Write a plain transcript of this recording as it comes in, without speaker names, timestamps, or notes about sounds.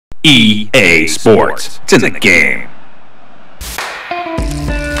EA Sports. It's in the game.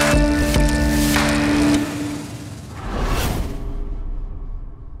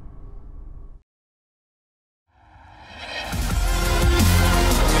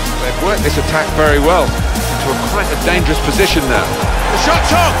 They've worked this attack very well into quite a dangerous position now. The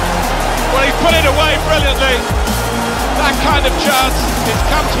shot's on! Well, he put it away brilliantly. That kind of chance has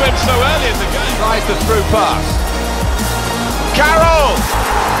come to him so early in the game. Tries the through pass. Carroll!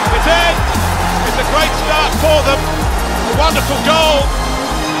 It's in! It's a great start for them. A wonderful goal.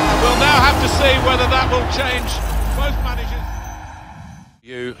 And we'll now have to see whether that will change both managers.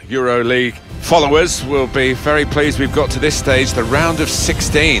 You EuroLeague followers will be very pleased we've got to this stage, the round of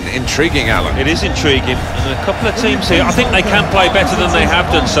 16. Intriguing, Alan. It is intriguing, and a couple of teams here, I think they can play better than they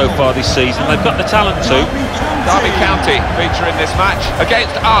have done so far this season. They've got the talent to. Derby County feature in this match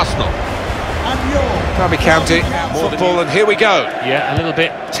against Arsenal. Derby County, football, and here we go. Yeah, a little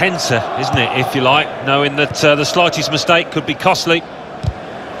bit tenser, isn't it, if you like, knowing that the slightest mistake could be costly.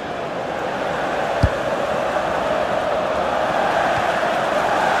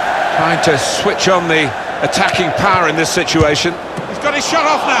 Trying to switch on the attacking power in this situation. He's got his shot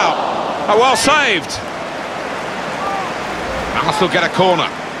off now. Oh, well saved. Arsenal get a corner.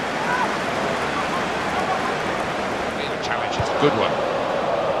 The challenge is a good one.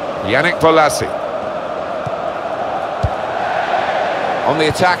 Yannick Bolasie. On the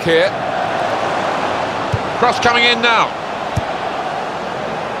attack here. Cross coming in now.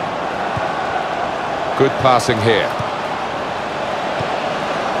 Good passing here.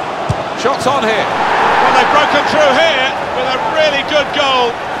 Shots on here. Well, they've broken through here with a really good goal.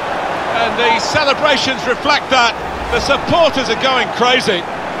 And the celebrations reflect that. The supporters are going crazy.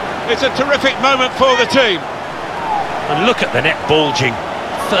 It's a terrific moment for the team. And look at the net bulging.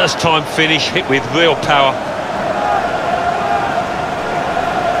 First time finish, hit with real power.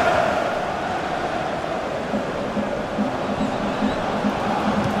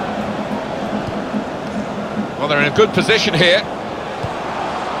 Well, they're in a good position here.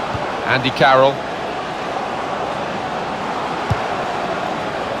 Andy Carroll.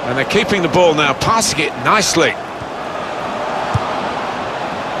 And they're keeping the ball now, passing it nicely.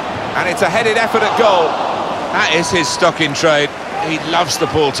 And it's a headed effort at goal. That is his stock in trade. He loves the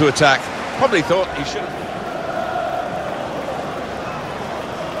ball to attack. Probably thought he should have.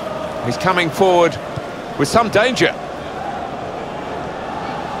 He's coming forward with some danger.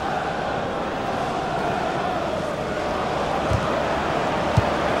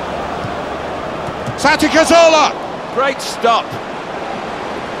 Santi Cazorla! Great stop.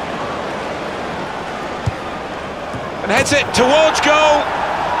 And heads it towards goal.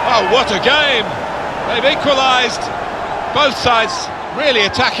 Oh, what a game! They've equalised. Both sides really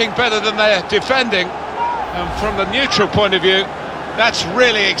attacking better than they're defending. And from the neutral point of view, that's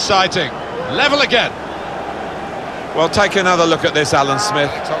really exciting. Level again. Well, take another look at this, Alan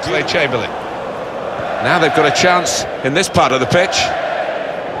Smith. Oxlade-Chamberlain. Now they've got a chance in this part of the pitch.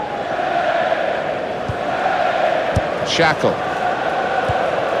 Shackle.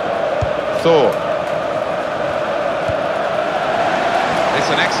 Thor. It's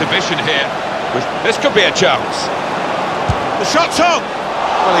an exhibition here. This could be a chance. The shot's on!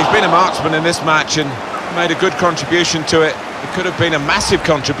 Well, he's been a marksman in this match and made a good contribution to it. It could have been a massive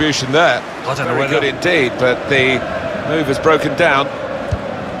contribution there. I don't know Very good indeed, but the move has broken down.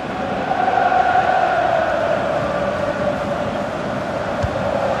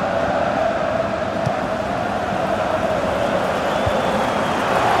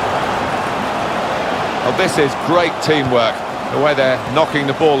 Well, this is great teamwork, the way they're knocking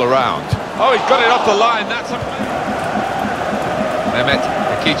the ball around. Oh, he's got it off the line, that's a... Mehmet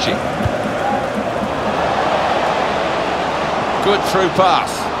Akici. Good through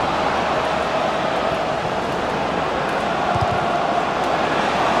pass.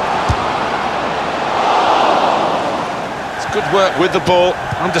 It's good work with the ball,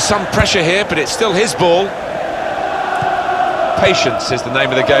 under some pressure here, but it's still his ball. Patience is the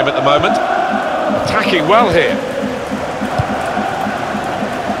name of the game at the moment. Attacking well here.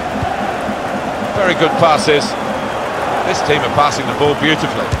 Very good passes. This team are passing the ball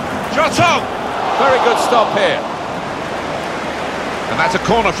beautifully. Shots on! Very good stop here. And that's a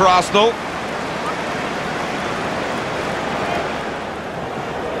corner for Arsenal.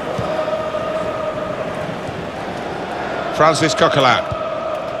 Francis Coquelin.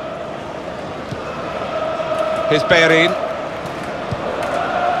 Here's Bellerin.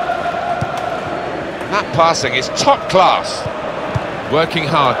 That passing is top class. Working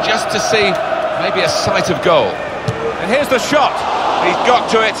hard just to see maybe a sight of goal. And here's the shot. He's got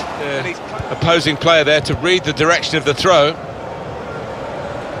to it. Opposing player there to read the direction of the throw.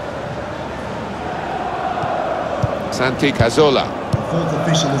 Santi Cazorla. The fourth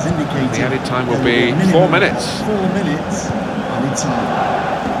official has indicated The added time will there be a 4 minimum minutes. 4 minutes added time.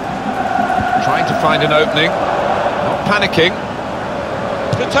 Trying to find an opening, not panicking.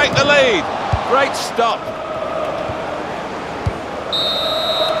 To take the lead. Great stop.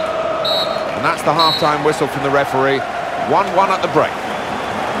 And that's the half-time whistle from the referee. 1-1 at the break.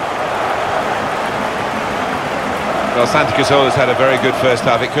 Well, Santi Cazorla's had a very good first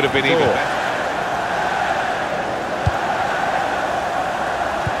half. It could have been even better.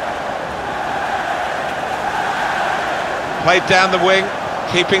 Played down the wing,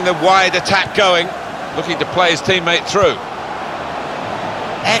 keeping the wide attack going, looking to play his teammate through.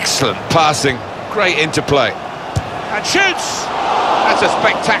 Excellent passing, great interplay. And shoots! That's a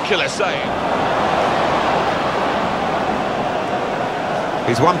spectacular save.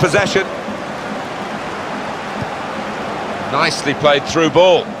 He's won possession. Nicely played through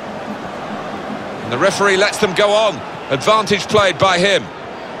ball. And the referee lets them go on. Advantage played by him.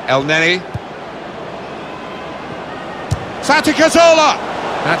 El Neni. Santi Cazorla!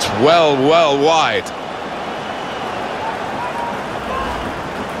 That's well wide.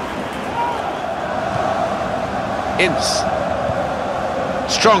 Ince.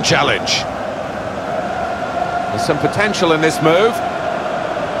 Strong challenge. There's some potential in this move.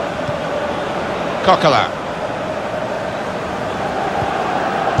 Coquelin.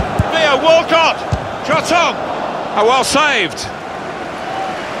 Theo Walcott! Shot on! Oh, well saved.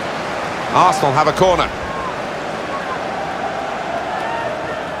 Arsenal have a corner.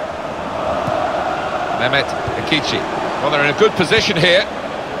 Mehmet Akici. Well, they're in a good position here.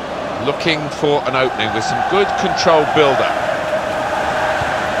 Looking for an opening with some good controlled build-up.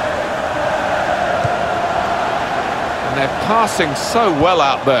 And they're passing so well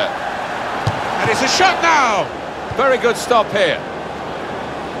out there. And it's a shot now! Very good stop here.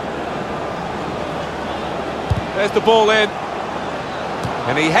 There's the ball in.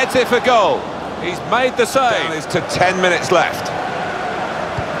 And he heads it for goal. He's made the save. Down is to 10 minutes left.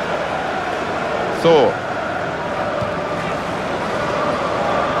 Thor.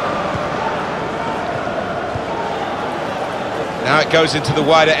 Now it goes into the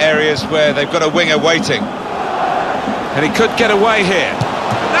wider areas where they've got a winger waiting. And he could get away here.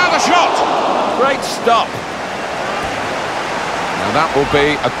 Now the shot! Great stop. Now that will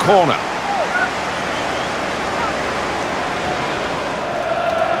be a corner.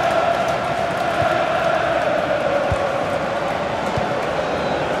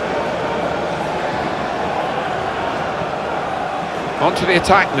 On to the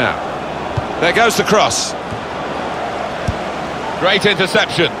attack now. There goes the cross. Great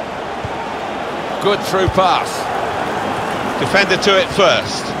interception. Good through pass. Defender to it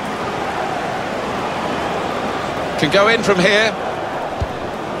first. Can go in from here.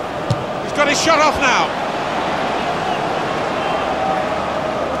 He's got his shot off now.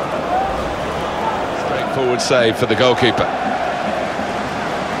 Straightforward save for the goalkeeper.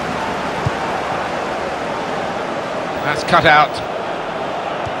 That's cut out.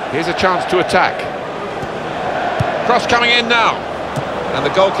 Here's a chance to attack. Cross coming in now. And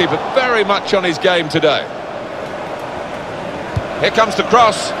the goalkeeper very much on his game today. Here comes the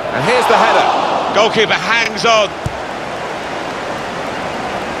cross, and here's the header. Goalkeeper hangs on.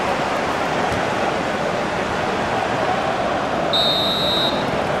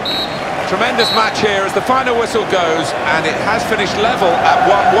 Tremendous match here as the final whistle goes, and it has finished level at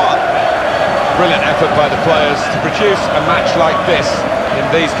 1-1. Brilliant effort by the players to produce a match like this in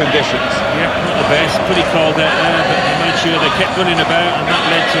these conditions. Yeah, not the best, pretty cold out there, but they made sure they kept running about, and that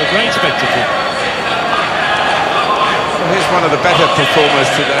led to a great spectacle. Well, here's one of the better performers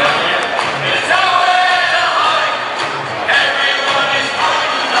today.